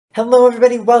Hello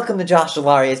everybody, welcome to Josh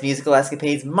Dell'Aria's Musical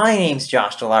Escapades. My name's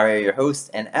Josh Dell'Aria, your host,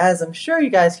 and as I'm sure you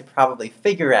guys could probably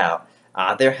figure out,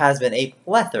 there has been a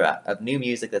plethora of new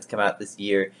music that's come out this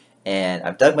year, and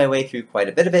I've dug my way through quite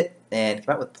a bit of it, and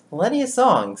come out with plenty of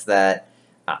songs that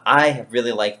I have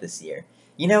really liked this year.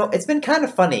 You know, it's been kind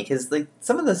of funny, because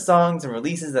some of the songs and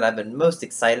releases that I've been most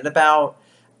excited about,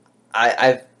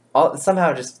 I've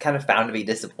somehow just kind of found to be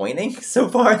disappointing so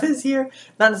far this year.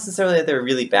 Not necessarily that they're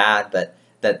really bad, but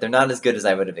that they're not as good as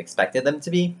I would have expected them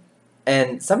to be.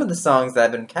 And some of the songs that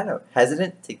I've been kind of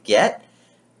hesitant to get,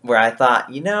 where I thought,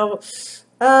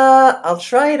 I'll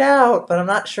try it out, but I'm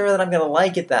not sure that I'm going to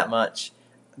like it that much.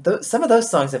 Some of those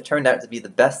songs have turned out to be the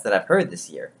best that I've heard this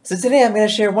year. So today I'm going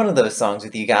to share one of those songs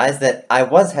with you guys that I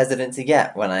was hesitant to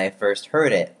get when I first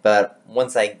heard it, but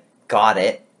once I got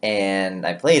it and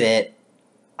I played it,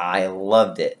 I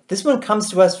loved it. This one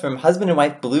comes to us from husband and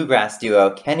wife bluegrass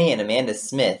duo Kenny and Amanda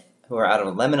Smith, who are out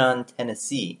of Lebanon,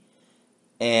 Tennessee.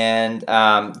 And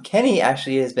Kenny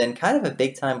actually has been kind of a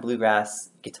big-time bluegrass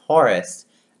guitarist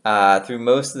through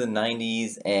most of the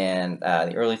 90s and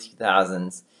the early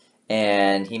 2000s.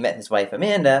 And he met his wife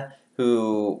Amanda,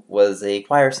 who was a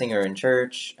choir singer in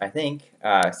church, I think,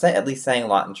 at least sang a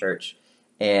lot in church,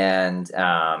 and in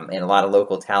a lot of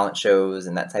local talent shows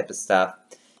and that type of stuff.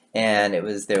 And it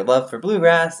was their love for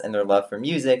bluegrass and their love for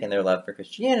music and their love for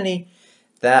Christianity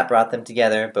that brought them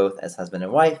together, both as husband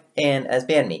and wife, and as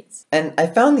bandmates. And I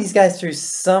found these guys through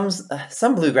some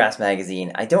bluegrass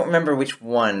magazine. I don't remember which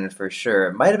one for sure.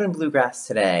 It might have been Bluegrass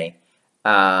Today.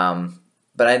 But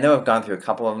I know I've gone through a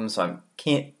couple of them, so I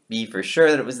can't be for sure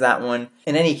that it was that one.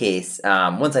 In any case,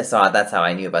 once I saw it, that's how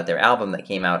I knew about their album that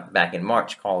came out back in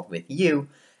March called With You.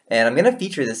 And I'm going to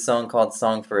feature this song called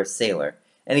Song for a Sailor.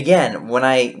 And again, when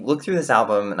I looked through this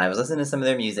album and I was listening to some of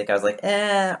their music, I was like,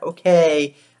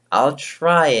 okay, I'll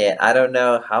try it. I don't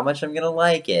know how much I'm going to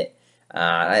like it.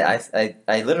 I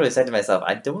literally said to myself,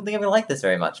 I don't think I'm going to like this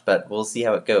very much, but we'll see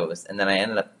how it goes. And then I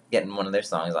ended up getting one of their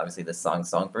songs, obviously this song,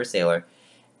 Song for a Sailor,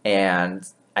 and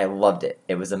I loved it.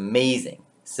 It was amazing.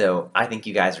 So I think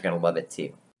you guys are going to love it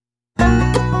too.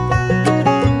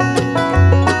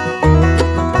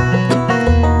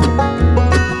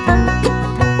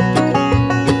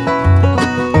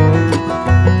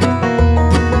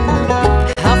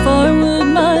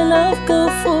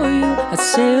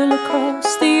 Sail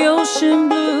across the ocean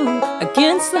blue,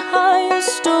 against the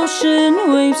highest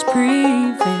ocean waves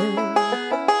prevail.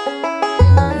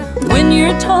 When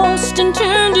you're tossed and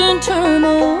turned in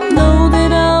turmoil, know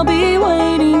that I'll be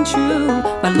waiting true.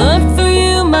 My love for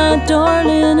you, my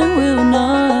darling, and will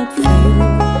not fail.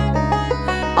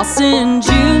 I'll send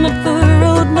you my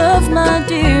furrowed love, my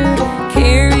dear,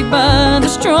 carried by the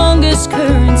strongest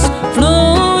currents,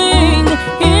 flowing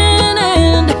in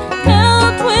and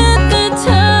out with the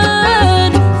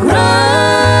tide,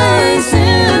 rising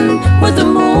with the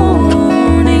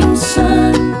morning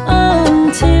sun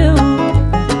until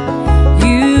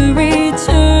you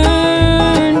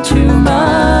return to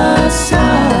my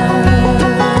side.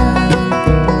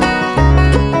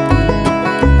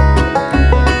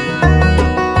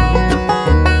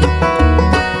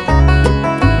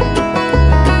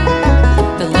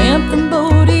 The lamp and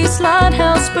Bodie's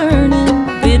lighthouse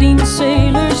burning, bidding the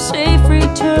sailors safe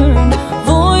return.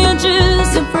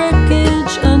 Voyages of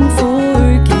wreckage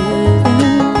unforgiven.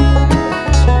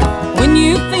 When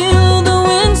you feel the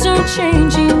winds are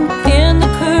changing and the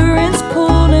currents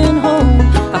pulling home,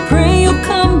 I pray you'll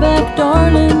come back,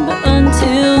 darling, but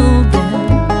until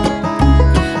then,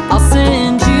 I'll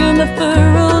send you my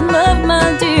furrowed love,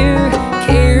 my dear,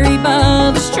 carried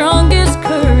by the strongest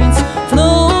currents,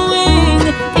 flowing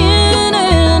in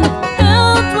and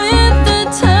out with the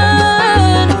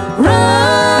tide,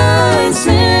 rising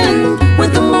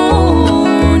with the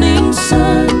morning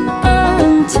sun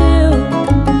until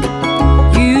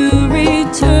you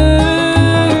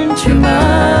return to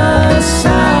my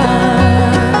side.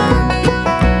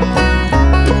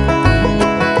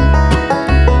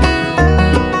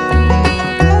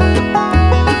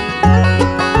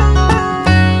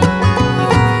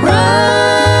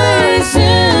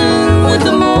 Rising with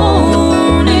the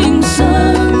morning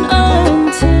sun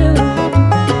until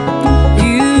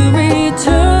you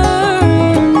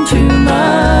return to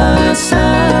my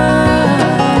side.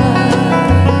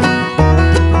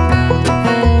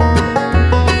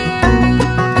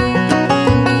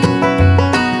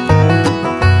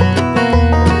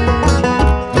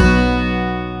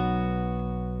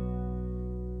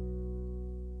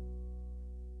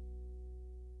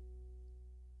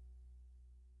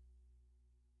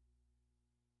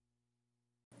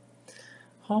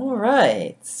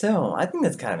 Alright, so I think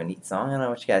that's kind of a neat song. I don't know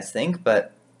what you guys think,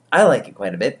 but I like it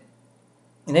quite a bit.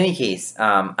 In any case,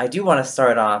 I do want to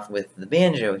start off with the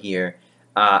banjo here.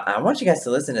 I want you guys to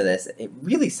listen to this. It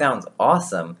really sounds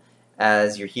awesome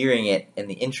as you're hearing it in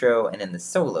the intro and in the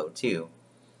solo, too.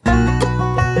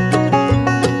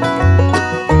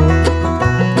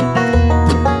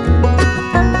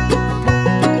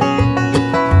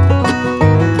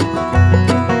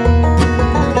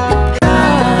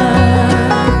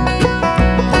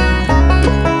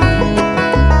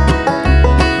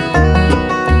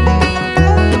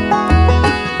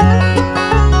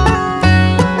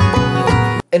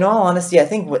 In all honesty, I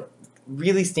think what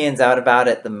really stands out about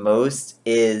it the most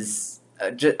is,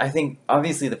 I think,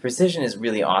 obviously the precision is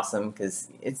really awesome, because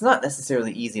it's not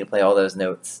necessarily easy to play all those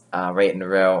notes right in a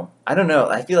row. I don't know,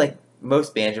 I feel like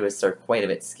most banjoists are quite a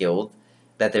bit skilled,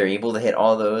 that they're able to hit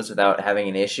all those without having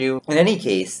an issue. In any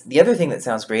case, the other thing that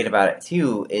sounds great about it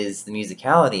too is the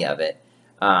musicality of it,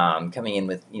 coming in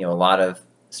with, you know, a lot of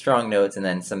strong notes and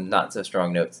then some not so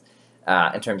strong notes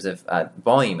in terms of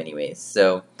volume anyways.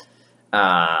 So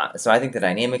I think the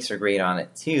dynamics are great on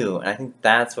it too, and I think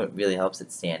that's what really helps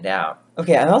it stand out.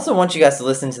 Okay, I also want you guys to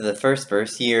listen to the first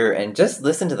verse here and just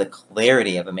listen to the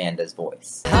clarity of Amanda's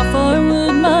voice. How far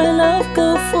would my love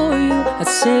go for you? I'd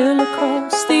sail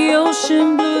across the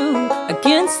ocean blue,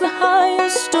 against the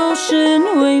highest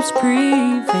ocean waves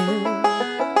prevail.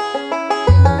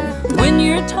 When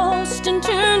you're tossed and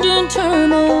turned in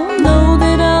turmoil, know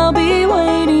that I'll be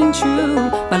waiting true.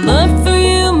 My love for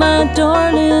you, my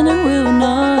darling, it will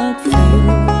not fail.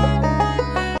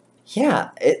 Yeah,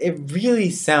 it really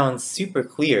sounds super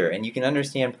clear, and you can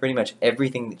understand pretty much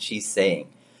everything that she's saying.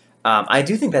 I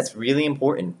do think that's really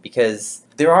important, because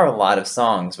there are a lot of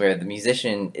songs where the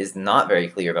musician is not very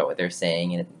clear about what they're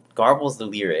saying, and it garbles the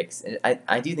lyrics, and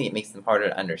I do think it makes them harder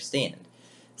to understand.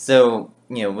 So,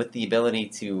 you know, with the ability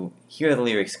to hear the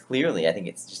lyrics clearly, I think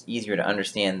it's just easier to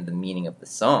understand the meaning of the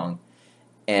song,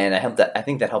 and I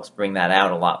think that helps bring that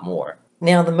out a lot more.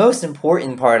 Now, the most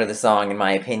important part of the song, in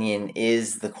my opinion,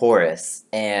 is the chorus,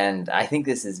 and I think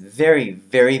this is very,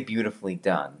 very beautifully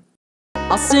done.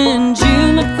 I'll send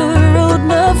you my furrowed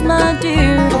love, my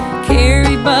dear,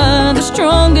 carried by the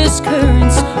strongest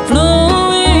currents,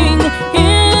 flowing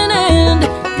in and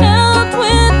out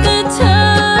with the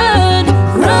tide,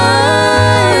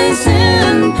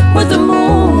 rising with the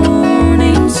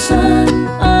morning sun,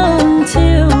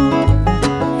 until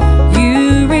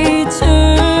you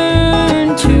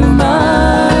return to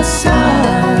my side.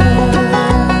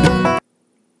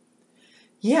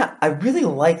 Yeah, I really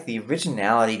like the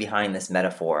originality behind this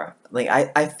metaphor. Like,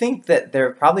 I think that there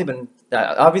have probably been,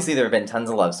 obviously there have been tons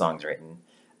of love songs written,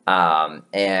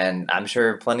 and I'm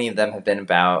sure plenty of them have been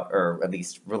about, or at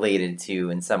least related to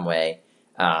in some way,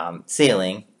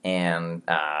 sailing and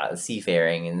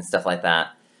seafaring and stuff like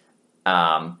that.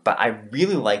 But I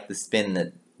really like the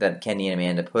spin that Kenny and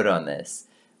Amanda put on this,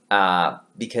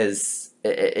 because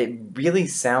it really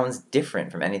sounds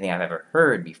different from anything I've ever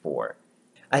heard before.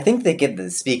 I think they give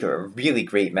the speaker a really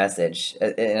great message.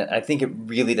 I think it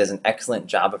really does an excellent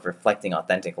job of reflecting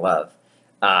authentic love,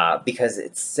 because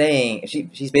it's saying,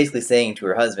 she's basically saying to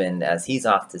her husband, as he's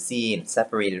off to sea and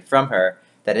separated from her,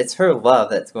 that it's her love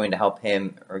that's going to help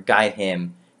him or guide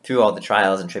him through all the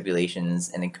trials and tribulations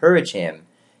and encourage him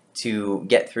to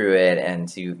get through it and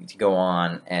to go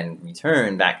on and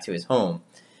return back to his home.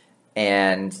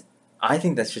 And I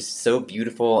think that's just so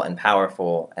beautiful and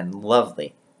powerful and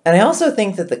lovely. And I also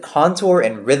think that the contour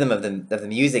and rhythm of the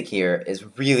music here is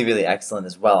really, really excellent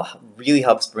as well. Really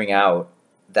helps bring out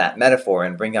that metaphor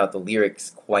and bring out the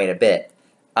lyrics quite a bit.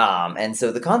 And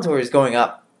so the contour is going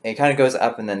up, it kind of goes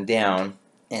up and then down,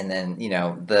 and then, you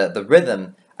know, the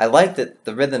rhythm, I like that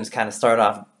the rhythms kind of start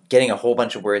off getting a whole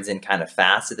bunch of words in kind of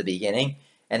fast at the beginning,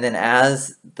 and then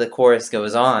as the chorus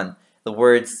goes on, the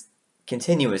words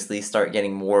continuously start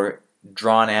getting more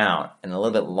drawn out and a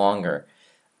little bit longer.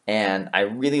 And I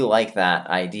really like that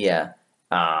idea,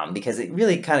 because it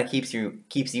really kind of keeps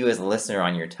you as a listener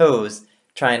on your toes,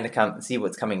 trying to see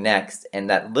what's coming next. And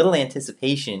that little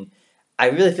anticipation, I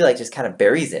really feel like just kind of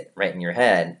buries it right in your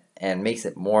head and makes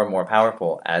it more and more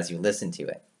powerful as you listen to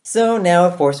it. So now,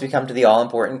 of course, we come to the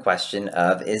all-important question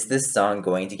of, is this song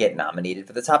going to get nominated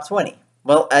for the top 20?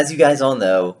 Well, as you guys all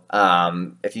know,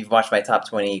 if you've watched my top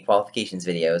 20 qualifications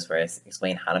videos where I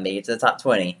explain how to make it to the top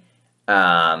 20,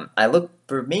 I look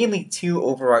for mainly two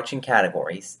overarching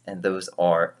categories, and those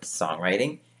are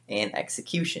songwriting and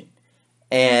execution.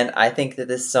 And I think that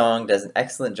this song does an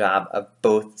excellent job of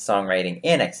both songwriting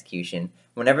and execution.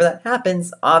 Whenever that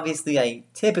happens, obviously I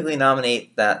typically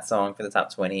nominate that song for the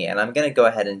top 20, and I'm going to go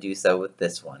ahead and do so with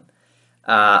this one.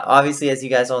 Obviously, as you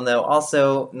guys all know,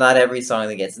 also, not every song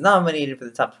that gets nominated for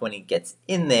the top 20 gets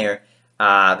in there,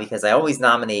 because I always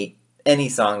nominate any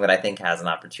song that I think has an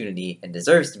opportunity and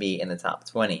deserves to be in the top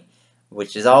 20,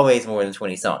 which is always more than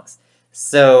 20 songs.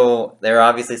 So, there are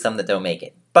obviously some that don't make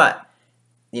it. But,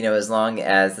 you know, as long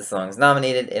as the song's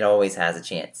nominated, it always has a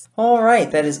chance.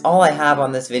 Alright, that is all I have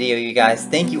on this video, you guys.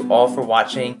 Thank you all for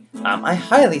watching. I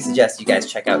highly suggest you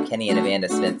guys check out Kenny and Amanda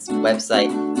Smith's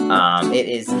website. It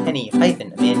is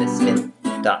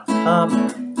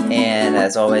kenny-amandasmith.com. And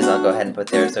as always, I'll go ahead and put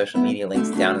their social media links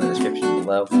down in the description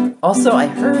below. Also, I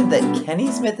heard that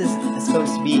Kenny Smith is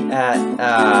supposed to be at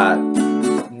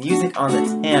Music on the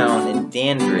Town in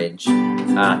Dandridge,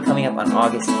 coming up on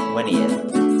August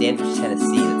 20th. Dandridge,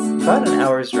 Tennessee. It's about an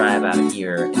hour's drive out of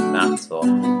here in Knoxville.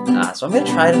 So I'm going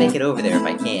to try to make it over there if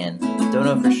I can. Don't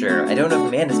know for sure. I don't know if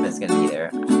Amanda Smith's going to be there.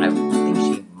 I think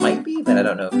she might be, but I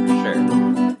don't know for sure.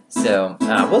 So,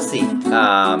 we'll see.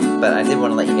 But I did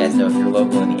want to let you guys know if you're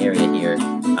local in the area here,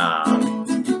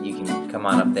 you can come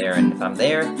on up there, and if I'm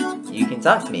there, you can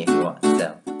talk to me if you want.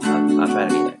 So, I'll try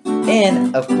to be there.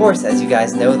 And, of course, as you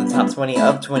guys know, the Top 20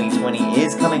 of 2020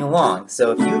 is coming along. So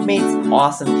if you've made some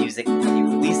awesome music, and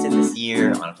you've released it this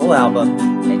year on a full album,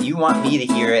 and you want me to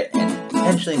hear it and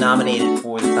potentially nominate it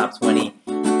for the Top 20,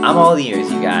 I'm all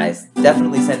ears, you guys.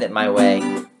 Definitely send it my way,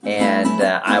 and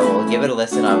I will give it a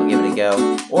listen, I will give it a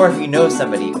go. Or if you know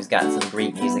somebody who's got some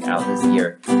great music out this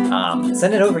year,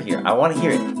 send it over here. I want to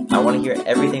hear it. I want to hear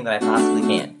everything that I possibly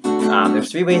can. There's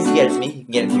 3 ways to get it to me. You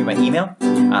can get it through my email,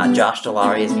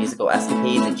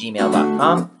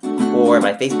 joshdell'Ariasmusicalescapades@gmail.com, or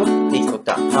my Facebook,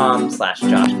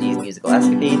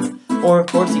 facebook.com/JoshD'sMusicalEscapades, or of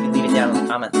course you can leave it down in the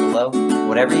comments below.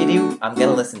 Whatever you do, I'm going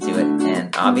to listen to it,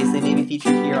 and obviously maybe feature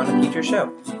it here on a future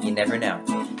show. You never know.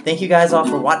 Thank you guys all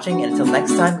for watching, and until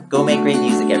next time, go make great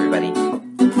music, everybody.